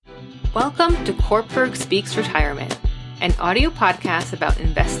Welcome to Kortberg Speaks Retirement, an audio podcast about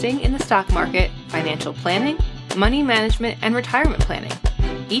investing in the stock market, financial planning, money management, and retirement planning.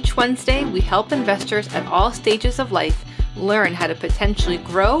 Each Wednesday, we help investors at all stages of life learn how to potentially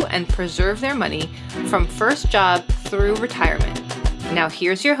grow and preserve their money from first job through retirement. Now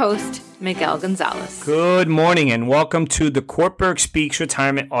here's your host, Miguel Gonzalez. Good morning and welcome to the Kortberg Speaks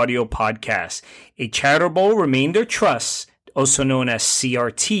Retirement audio podcast. A charitable remainder trust, also known as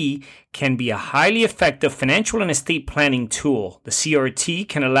CRT, can be a highly effective financial and estate planning tool. The CRT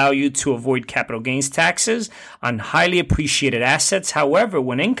can allow you to avoid capital gains taxes on highly appreciated assets. However,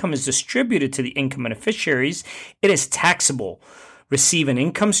 when income is distributed to the income beneficiaries, it is taxable. Receive an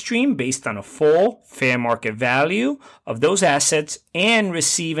income stream based on a full fair market value of those assets and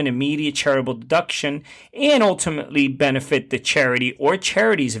receive an immediate charitable deduction and ultimately benefit the charity or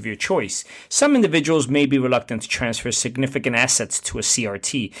charities of your choice. Some individuals may be reluctant to transfer significant assets to a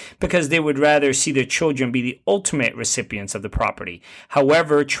CRT because they would rather see their children be the ultimate recipients of the property.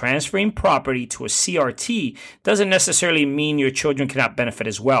 However, transferring property to a CRT doesn't necessarily mean your children cannot benefit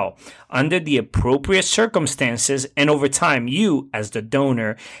as well. Under the appropriate circumstances and over time, you, as the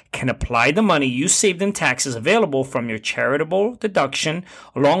donor, can apply the money you saved in taxes available from your charitable deduction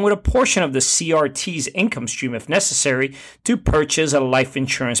along with a portion of the CRT's income stream if necessary to purchase a life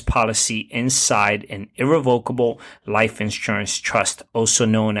insurance policy inside an irrevocable life insurance trust, also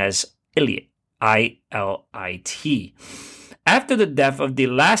known as ILIT, I-L-I-T. After the death of the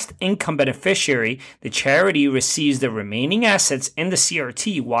last income beneficiary, the charity receives the remaining assets in the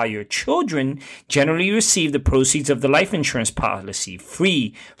CRT while your children generally receive the proceeds of the life insurance policy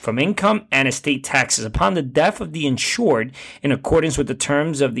free from income and estate taxes upon the death of the insured in accordance with the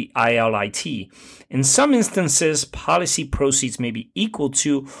terms of the ILIT. In some instances, policy proceeds may be equal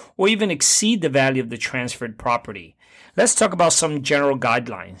to or even exceed the value of the transferred property. Let's talk about some general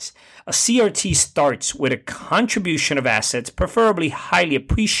guidelines. A CRT starts with a contribution of assets, preferably highly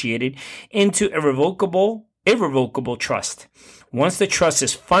appreciated, into irrevocable trust. Once the trust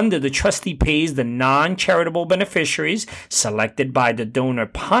is funded, the trustee pays the non-charitable beneficiaries selected by the donor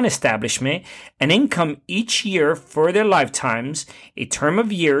upon establishment an income each year for their lifetimes, a term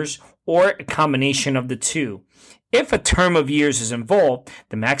of years, or a combination of the two. If a term of years is involved,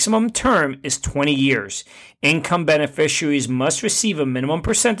 the maximum term is 20 years. Income beneficiaries must receive a minimum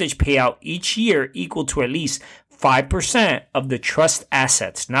percentage payout each year equal to at least 5% of the trust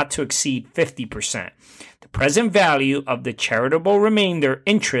assets, not to exceed 50%. The present value of the charitable remainder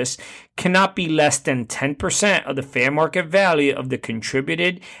interest cannot be less than 10% of the fair market value of the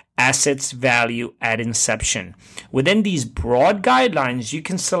contributed assets value at inception. Within these broad guidelines, you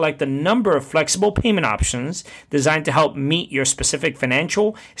can select a number of flexible payment options designed to help meet your specific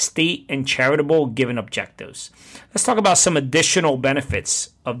financial, state, and charitable given objectives. Let's talk about some additional benefits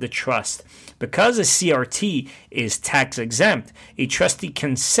of the trust. Because a CRT is tax exempt, a trustee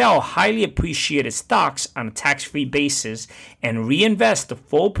can sell highly appreciated stocks on a tax-free basis and reinvest the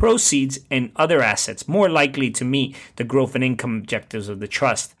full proceeds in other assets more likely to meet the growth and income objectives of the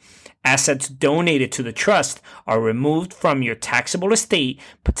trust. Assets donated to the trust are removed from your taxable estate,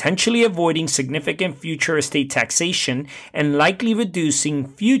 potentially avoiding significant future estate taxation and likely reducing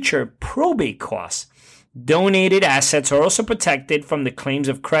future probate costs. Donated assets are also protected from the claims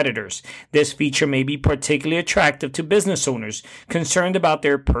of creditors. This feature may be particularly attractive to business owners concerned about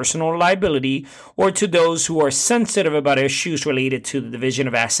their personal liability or to those who are sensitive about issues related to the division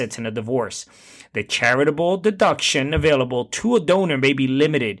of assets in a divorce. The charitable deduction available to a donor may be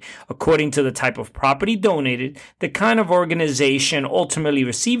limited according to the type of property donated, the kind of organization ultimately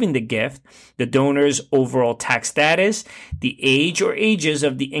receiving the gift, the donor's overall tax status, the age or ages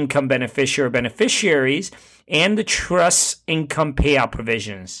of the income beneficiary or beneficiaries, and the trust's income payout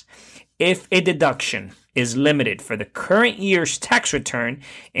provisions. If a deduction is limited for the current year's tax return,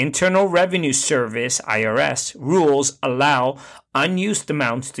 Internal Revenue Service, IRS, rules allow unused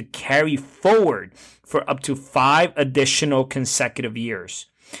amounts to carry forward for up to 5 additional consecutive years.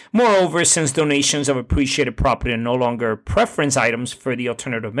 Moreover, since donations of appreciated property are no longer preference items for the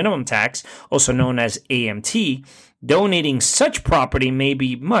alternative minimum tax, also known as AMT, donating such property may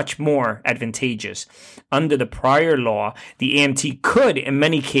be much more advantageous. Under the prior law, the AMT could, in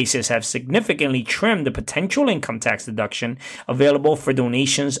many cases, have significantly trimmed the potential income tax deduction available for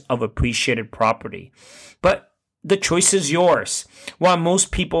donations of appreciated property. But the choice is yours. While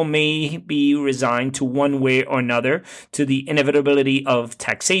most people may be resigned to one way or another to the inevitability of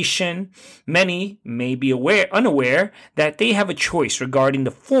taxation, many may be unaware that they have a choice regarding the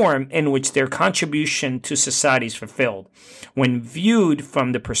form in which their contribution to society is fulfilled. When viewed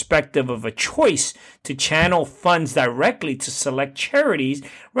from the perspective of a choice to channel funds directly to select charities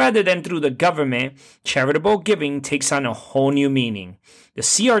rather than through the government, charitable giving takes on a whole new meaning. The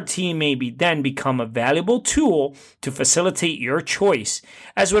CRT may then become a valuable tool to facilitate your choice.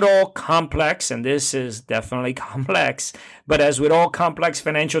 As with all complex, and this is definitely complex, but as with all complex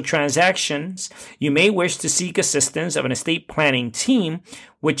financial transactions, you may wish to seek assistance of an estate planning team,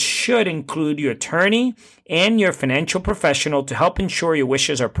 which should include your attorney and your financial professional to help ensure your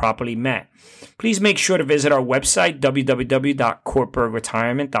wishes are properly met. Please make sure to visit our website,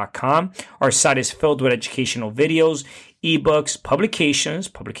 www.courtbergretirement.com. Our site is filled with educational videos, ebooks, publications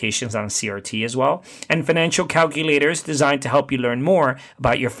on CRT as well, and financial calculators designed to help you learn more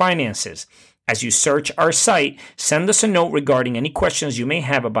about your finances. As you search our site, send us a note regarding any questions you may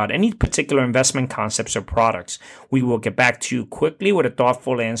have about any particular investment concepts or products. We will get back to you quickly with a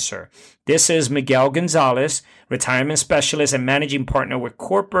thoughtful answer. This is Miguel Gonzalez, retirement specialist and managing partner with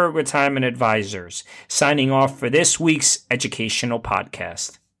Courtberg Retirement Advisors, signing off for this week's educational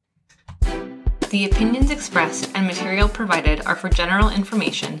podcast. The opinions expressed and material provided are for general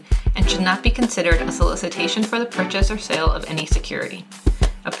information and should not be considered a solicitation for the purchase or sale of any security.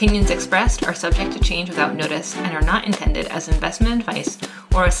 Opinions expressed are subject to change without notice and are not intended as investment advice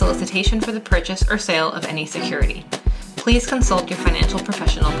or a solicitation for the purchase or sale of any security. Please consult your financial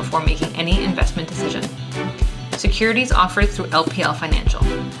professional before making any investment decision. Securities offered through LPL Financial.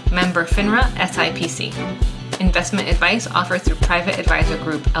 Member FINRA SIPC. Investment advice offered through Private Advisor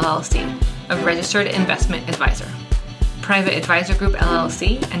Group LLC, a registered investment advisor. Private Advisor Group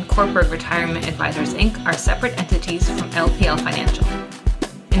LLC and Courtberg Retirement Advisors Inc. are separate entities from LPL Financial.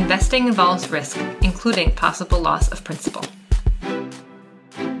 Investing involves risk, including possible loss of principal.